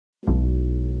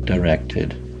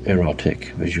directed erotic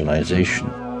visualization.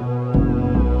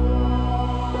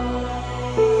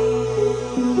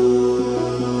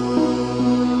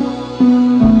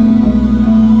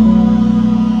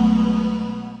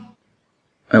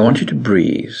 I want you to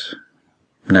breathe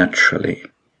naturally,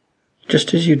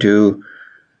 just as you do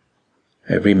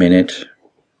every minute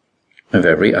of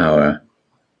every hour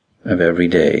of every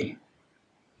day.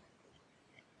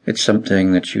 It's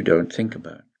something that you don't think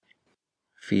about.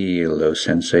 Feel those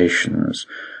sensations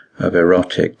of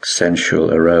erotic,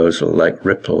 sensual arousal like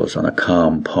ripples on a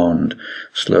calm pond,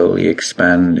 slowly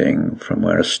expanding from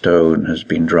where a stone has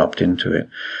been dropped into it.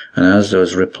 And as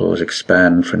those ripples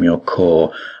expand from your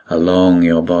core along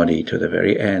your body to the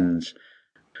very ends,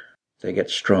 they get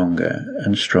stronger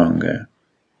and stronger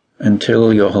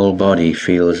until your whole body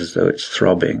feels as though it's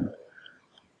throbbing,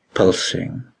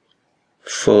 pulsing,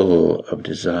 full of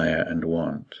desire and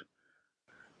want.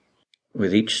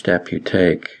 With each step you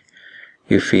take,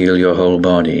 you feel your whole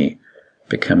body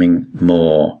becoming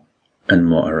more and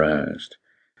more aroused.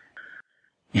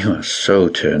 You are so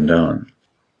turned on.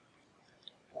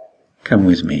 Come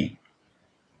with me.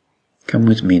 Come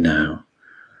with me now.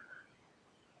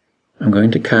 I'm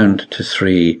going to count to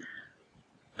 3,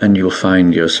 and you'll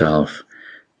find yourself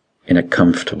in a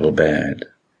comfortable bed,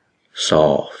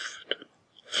 soft,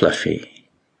 fluffy,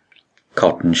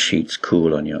 cotton sheets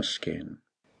cool on your skin.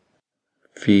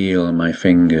 Feel my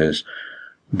fingers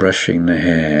brushing the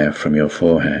hair from your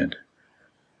forehead.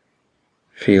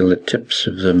 Feel the tips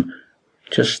of them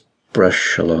just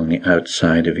brush along the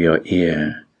outside of your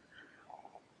ear.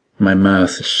 My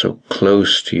mouth is so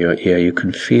close to your ear you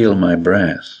can feel my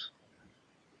breath.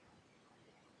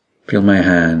 Feel my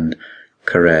hand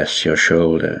caress your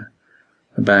shoulder,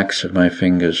 the backs of my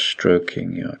fingers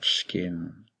stroking your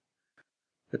skin,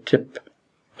 the tip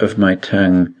of my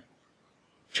tongue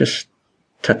just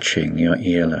touching your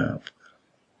earlobe.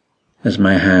 As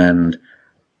my hand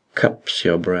cups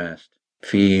your breast,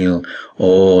 feel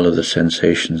all of the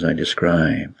sensations I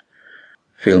describe.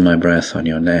 Feel my breath on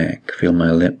your neck, feel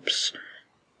my lips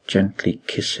gently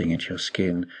kissing at your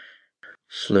skin.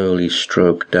 Slowly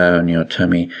stroke down your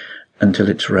tummy until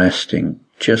it's resting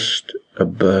just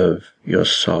above your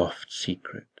soft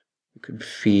secret. You can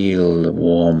feel the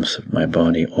warmth of my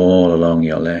body all along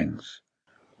your legs.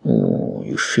 Oh,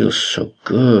 you feel so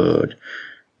good.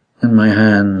 And my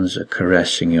hands are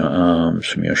caressing your arms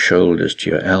from your shoulders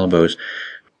to your elbows,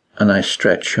 and I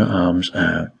stretch your arms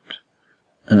out,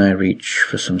 and I reach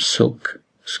for some silk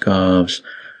scarves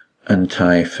and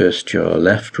tie first your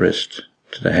left wrist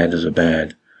to the head of the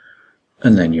bed,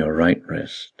 and then your right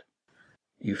wrist.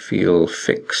 You feel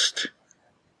fixed,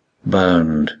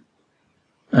 bound,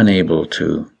 unable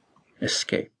to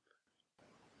escape.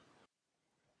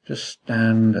 Just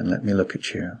stand and let me look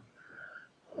at you.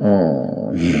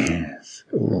 Oh, yes.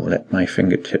 Oh, let my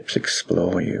fingertips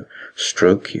explore you,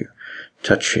 stroke you,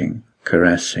 touching,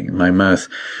 caressing, my mouth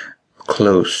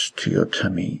close to your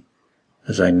tummy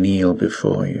as I kneel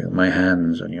before you, my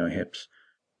hands on your hips.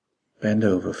 Bend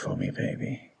over for me,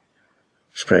 baby.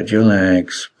 Spread your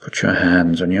legs, put your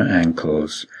hands on your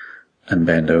ankles, and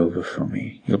bend over for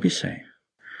me. You'll be safe.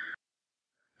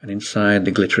 And inside,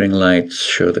 the glittering lights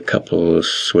show the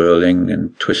couples swirling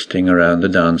and twisting around the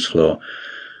dance floor,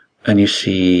 and you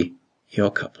see your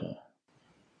couple.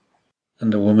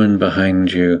 And the woman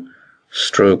behind you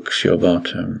strokes your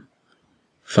bottom,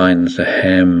 finds the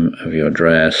hem of your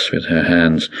dress with her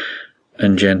hands,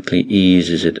 and gently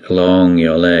eases it along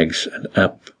your legs and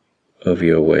up over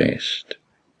your waist.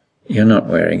 You're not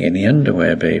wearing any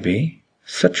underwear, baby.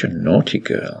 Such a naughty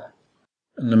girl.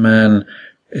 And the man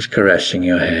is caressing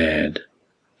your head,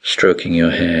 stroking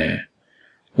your hair,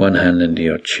 one hand under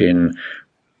your chin,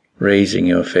 raising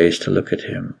your face to look at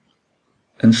him,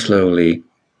 and slowly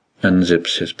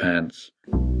unzips his pants.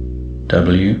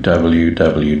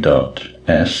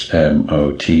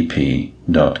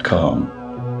 www.essemotp.com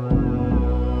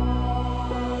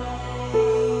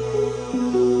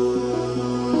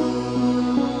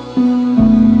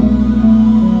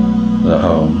The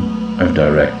home of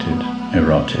directed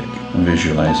erotic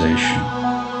visualization.